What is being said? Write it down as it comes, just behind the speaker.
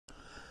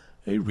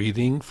A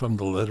reading from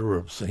the letter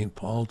of St.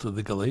 Paul to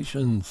the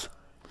Galatians.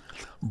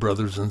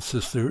 Brothers and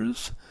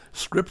sisters,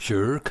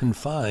 Scripture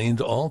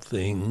confined all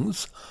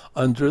things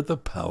under the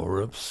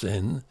power of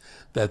sin,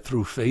 that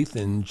through faith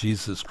in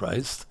Jesus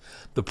Christ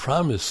the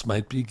promise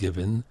might be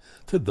given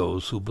to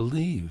those who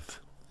believe.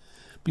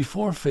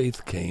 Before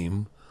faith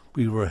came,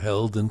 we were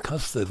held in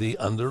custody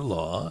under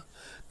law,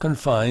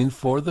 confined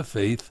for the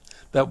faith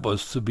that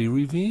was to be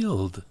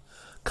revealed.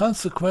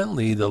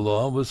 Consequently, the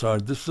law was our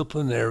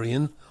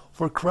disciplinarian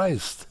for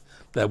Christ,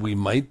 that we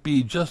might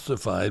be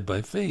justified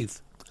by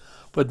faith.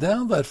 But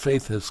now that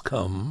faith has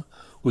come,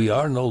 we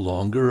are no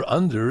longer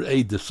under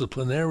a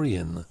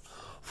disciplinarian,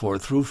 for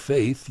through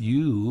faith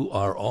you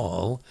are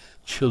all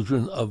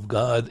children of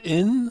God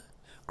in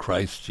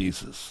Christ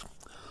Jesus.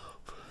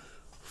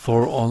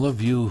 For all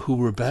of you who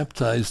were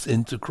baptized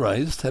into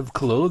Christ have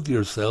clothed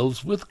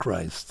yourselves with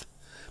Christ.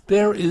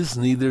 There is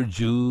neither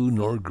Jew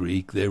nor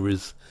Greek, there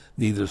is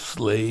neither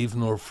slave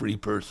nor free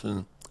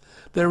person.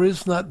 There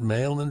is not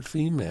male and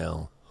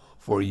female,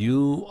 for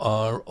you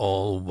are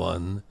all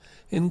one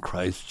in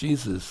Christ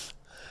Jesus.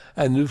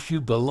 And if you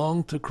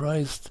belong to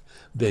Christ,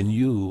 then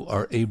you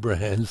are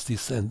Abraham's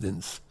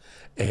descendants,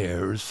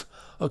 heirs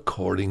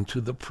according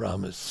to the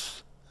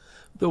promise.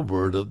 The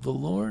word of the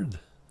Lord.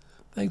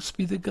 Thanks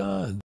be to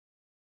God.